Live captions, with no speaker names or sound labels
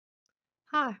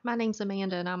Hi, my name's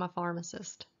Amanda and I'm a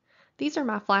pharmacist. These are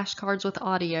my flashcards with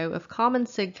audio of common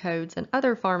Sig codes and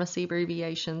other pharmacy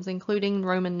abbreviations, including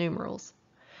Roman numerals.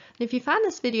 If you find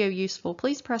this video useful,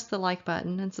 please press the like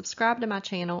button and subscribe to my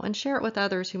channel and share it with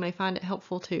others who may find it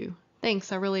helpful too.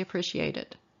 Thanks, I really appreciate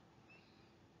it.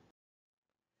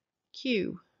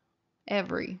 Q,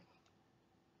 every.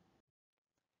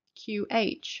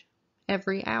 QH,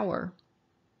 every hour.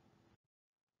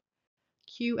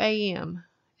 QAM,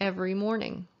 every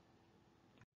morning.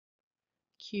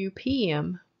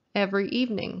 QPM, every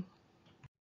evening.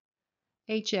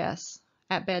 HS,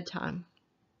 at bedtime.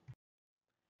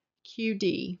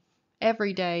 QD,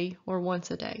 every day or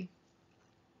once a day.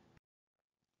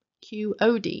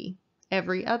 QOD,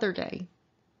 every other day.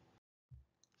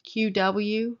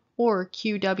 QW or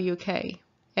QWK,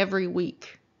 every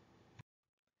week.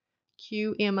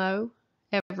 QMO,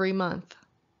 every month.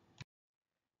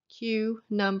 Q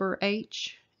number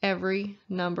H, every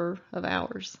number of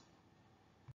hours.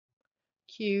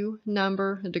 Q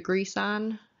number degree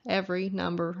sign, every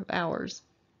number of hours.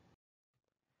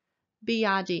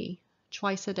 BID,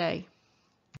 twice a day.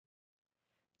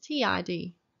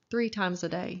 TID, 3 times a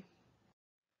day.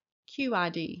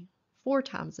 QID, 4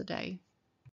 times a day.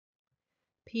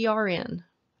 PRN,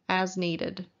 as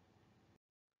needed.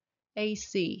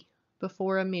 AC,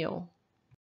 before a meal.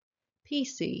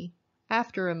 PC,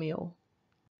 after a meal.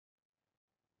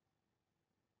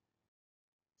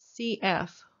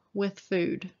 CF, with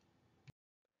food.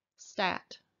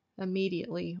 STAT,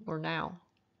 immediately or now.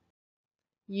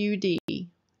 UD,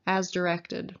 as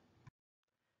directed.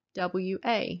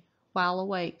 WA, while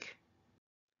awake.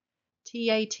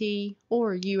 TAT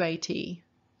or UAT,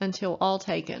 until all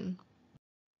taken.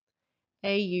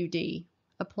 AUD,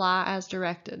 apply as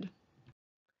directed.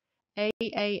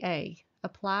 AAA,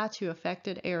 apply to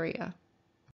affected area.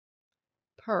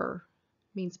 Per,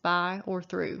 means by or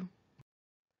through.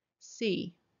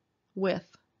 C, with.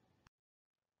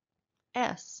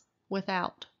 S,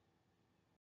 without.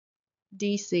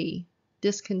 DC,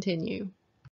 discontinue.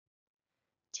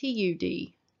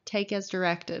 TUD, take as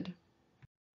directed.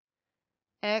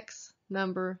 X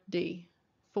number D,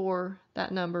 for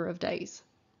that number of days.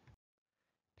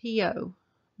 PO,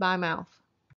 by mouth.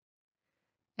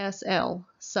 SL,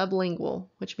 sublingual,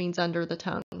 which means under the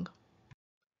tongue.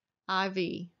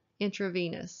 IV,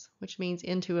 intravenous, which means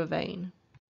into a vein.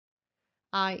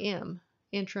 IM,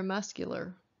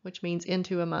 intramuscular, which means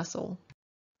into a muscle.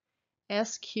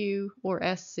 SQ or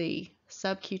SC,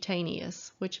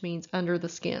 subcutaneous, which means under the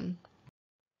skin.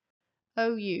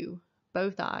 OU,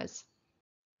 both eyes.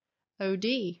 OD,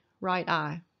 right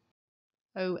eye.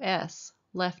 OS,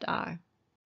 left eye.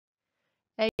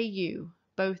 AU,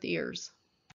 both ears.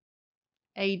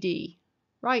 AD,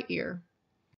 right ear.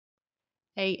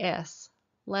 AS,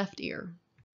 left ear.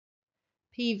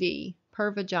 PV, per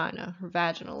vagina or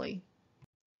vaginally.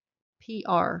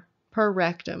 PR, per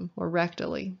rectum or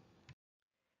rectally.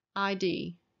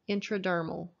 ID,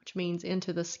 intradermal, which means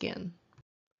into the skin.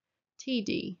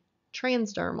 TD,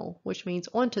 transdermal, which means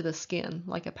onto the skin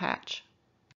like a patch.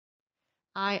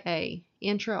 IA,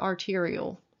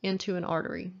 intraarterial, into an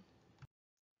artery.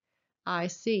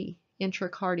 IC,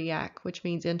 intracardiac, which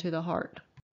means into the heart.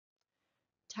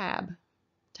 TAB,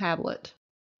 tablet.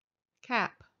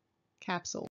 CAP,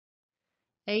 capsule.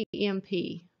 AMP,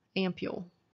 ampule.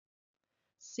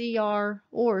 CR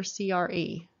or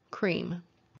CRE, cream.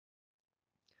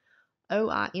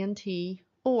 OINT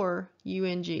or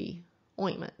UNG,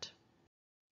 ointment.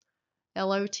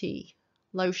 LOT,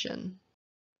 lotion.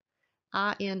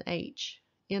 INH,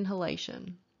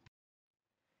 inhalation.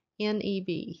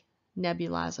 NEB,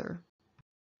 nebulizer.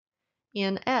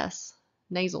 NS,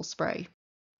 nasal spray.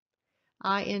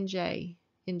 INJ,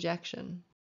 injection.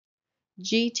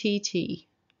 GTT,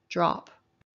 drop.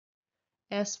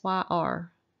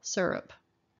 SYR, syrup.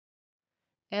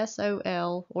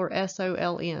 SOL or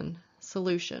SOLN,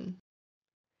 solution.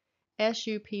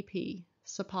 SUPP,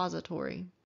 suppository.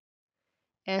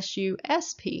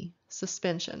 SUSP,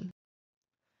 suspension.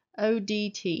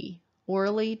 ODT,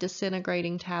 orally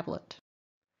disintegrating tablet.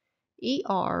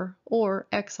 ER or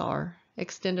XR,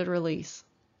 extended release.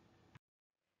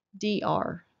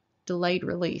 DR, delayed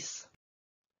release.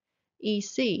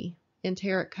 EC,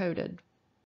 enteric coated.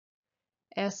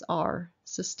 SR,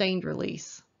 sustained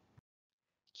release.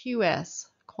 QS,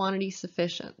 quantity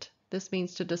sufficient. This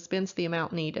means to dispense the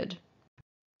amount needed.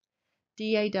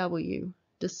 DAW,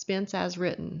 dispense as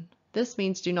written. This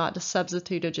means do not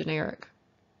substitute a generic.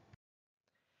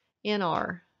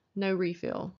 NR, no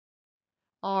refill.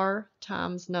 R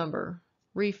times number,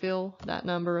 refill that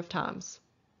number of times.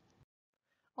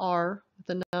 R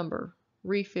with a number,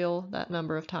 refill that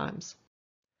number of times.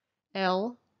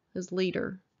 L is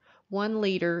liter. 1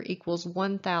 liter equals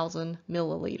 1,000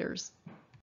 milliliters.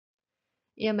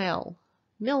 ml,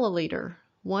 milliliter.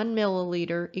 1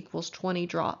 milliliter equals 20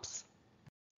 drops.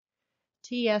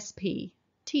 TSP,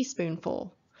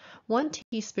 teaspoonful. 1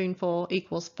 teaspoonful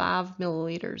equals 5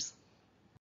 milliliters.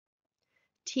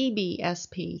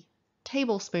 TBSP,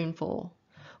 tablespoonful.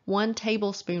 1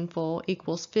 tablespoonful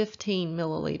equals 15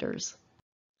 milliliters.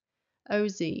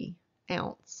 OZ,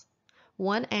 ounce.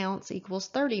 1 ounce equals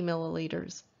 30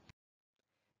 milliliters.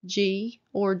 G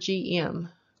or GM,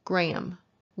 gram.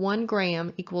 1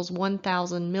 gram equals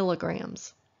 1,000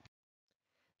 milligrams.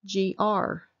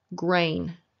 GR,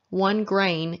 grain. 1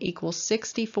 grain equals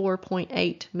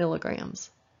 64.8 milligrams.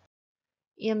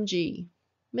 mg,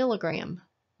 milligram.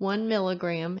 1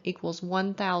 milligram equals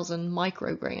 1,000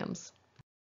 micrograms.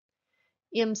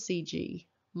 mcg,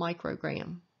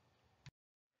 microgram.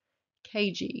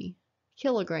 kg,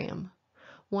 kilogram.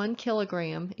 1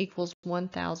 kilogram equals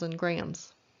 1,000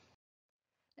 grams.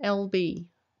 lb,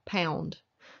 pound.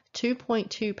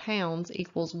 2.2 pounds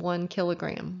equals 1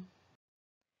 kilogram.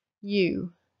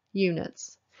 U,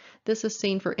 units. This is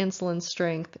seen for insulin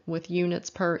strength with units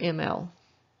per ml.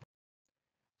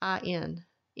 IN,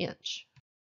 inch.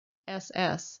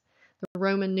 SS, the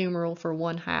Roman numeral for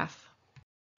 1/2.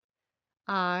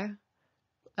 I,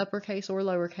 uppercase or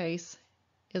lowercase,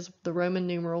 is the Roman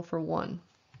numeral for 1.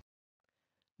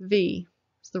 V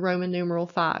is the Roman numeral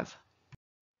 5.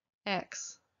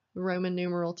 X, the Roman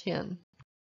numeral 10.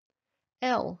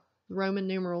 L, the Roman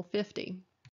numeral 50.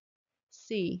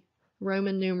 C,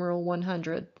 Roman numeral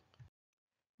 100.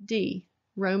 D,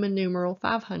 Roman numeral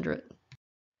 500.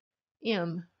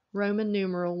 M, Roman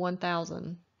numeral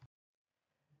 1000.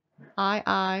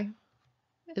 II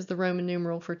is the Roman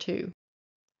numeral for 2.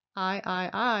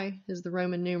 III is the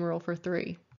Roman numeral for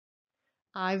 3.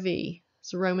 IV is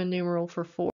the Roman numeral for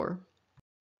 4.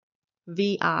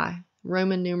 VI,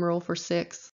 Roman numeral for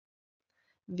 6.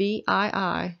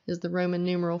 VII is the Roman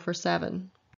numeral for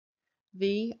 7.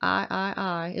 VIII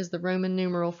is the Roman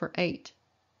numeral for 8.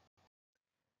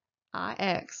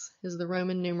 IX is the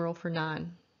Roman numeral for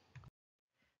 9.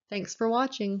 Thanks for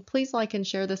watching. Please like and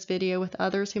share this video with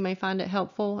others who may find it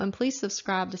helpful, and please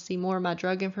subscribe to see more of my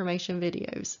drug information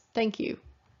videos. Thank you.